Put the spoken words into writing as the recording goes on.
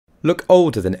Look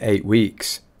older than 8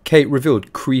 weeks. Kate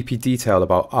revealed creepy detail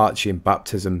about Archie and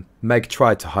baptism. Meg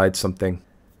tried to hide something.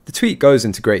 The tweet goes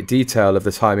into great detail of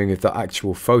the timing of the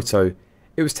actual photo.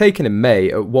 It was taken in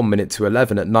May at 1 minute to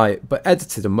 11 at night, but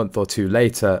edited a month or two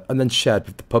later and then shared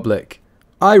with the public.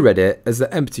 I read it as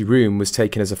the empty room was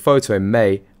taken as a photo in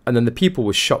May, and then the people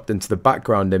were shopped into the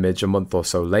background image a month or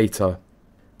so later.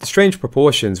 The strange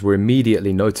proportions were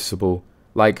immediately noticeable,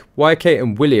 like why are Kate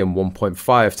and William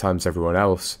 1.5 times everyone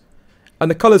else? And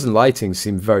the colours and lighting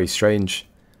seemed very strange,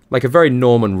 like a very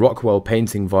Norman Rockwell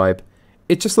painting vibe.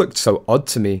 It just looked so odd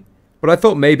to me, but I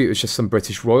thought maybe it was just some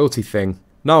British royalty thing.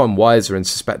 Now I'm wiser and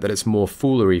suspect that it's more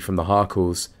foolery from the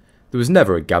Harkles. There was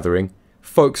never a gathering.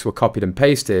 Folks were copied and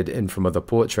pasted in from other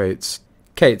portraits.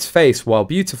 Kate's face, while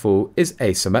beautiful, is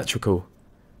asymmetrical.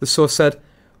 The source said,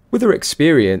 with her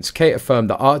experience, Kate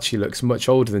affirmed that Archie looks much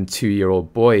older than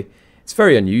 2-year-old boy. It's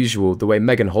very unusual. The way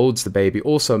Meghan holds the baby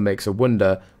also makes her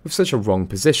wonder with such a wrong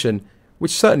position,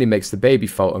 which certainly makes the baby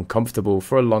felt uncomfortable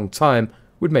for a long time,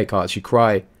 would make Archie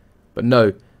cry. But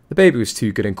no, the baby was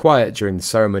too good and quiet during the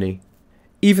ceremony.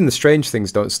 Even the strange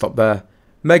things don't stop there.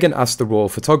 Meghan asked the royal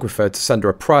photographer to send her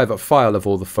a private file of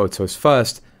all the photos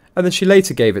first, and then she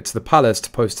later gave it to the palace to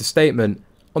post a statement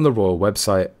on the royal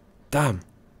website. Damn,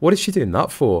 what is she doing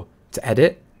that for? To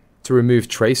edit? To remove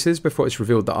traces before it's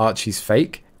revealed that Archie's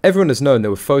fake? Everyone has known they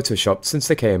were photoshopped since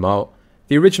they came out.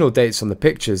 The original dates on the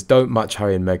pictures don't match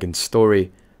Harry and Meghan's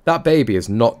story. That baby is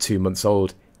not 2 months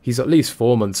old. He's at least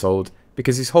 4 months old,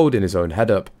 because he's holding his own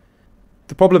head up.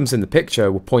 The problems in the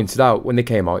picture were pointed out when they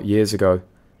came out years ago.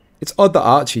 It's odd that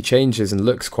Archie changes and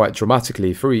looks quite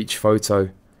dramatically for each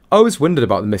photo. I always wondered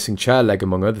about the missing chair leg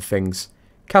among other things.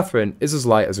 Catherine is as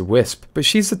light as a wisp, but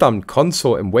she's the damned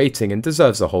consort in waiting and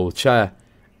deserves a whole chair.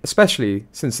 Especially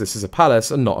since this is a palace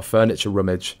and not a furniture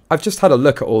rummage. I've just had a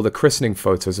look at all the christening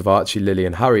photos of Archie, Lily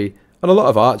and Harry, and a lot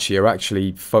of Archie are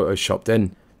actually photoshopped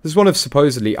in. There's one of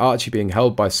supposedly Archie being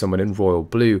held by someone in royal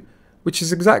blue, which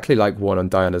is exactly like one on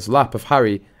Diana's lap of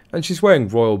Harry, and she's wearing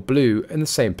royal blue in the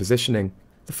same positioning.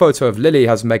 The photo of Lily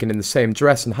has Meghan in the same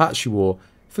dress and hat she wore,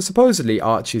 for supposedly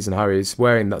Archie's and Harry's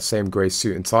wearing that same grey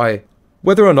suit and tie.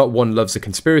 Whether or not one loves a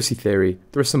conspiracy theory,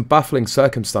 there are some baffling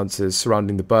circumstances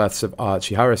surrounding the births of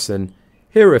Archie Harrison.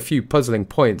 Here are a few puzzling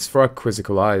points for our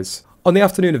quizzical eyes. On the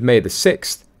afternoon of May the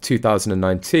 6th,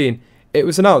 2019, it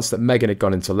was announced that Meghan had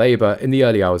gone into labour in the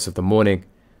early hours of the morning.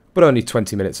 But only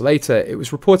 20 minutes later, it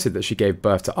was reported that she gave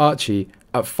birth to Archie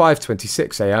at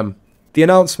 5:26 AM. The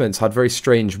announcements had very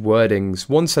strange wordings.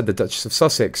 One said the Duchess of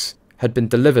Sussex had been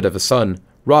delivered of a son,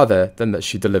 rather than that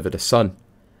she delivered a son.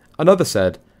 Another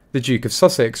said the Duke of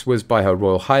Sussex was by Her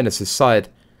Royal Highness's side.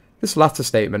 This latter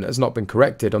statement has not been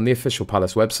corrected on the official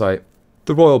palace website.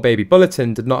 The Royal Baby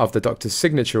Bulletin did not have the doctor's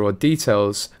signature or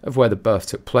details of where the birth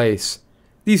took place.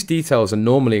 These details are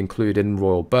normally included in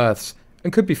royal births,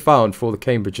 and could be found for all the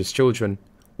Cambridge's children.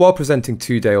 While presenting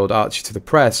 2-day-old Archie to the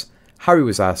press, Harry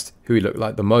was asked who he looked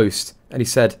like the most, and he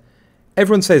said,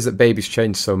 "Everyone says that babies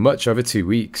change so much over 2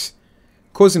 weeks,"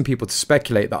 causing people to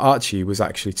speculate that Archie was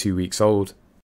actually 2 weeks old.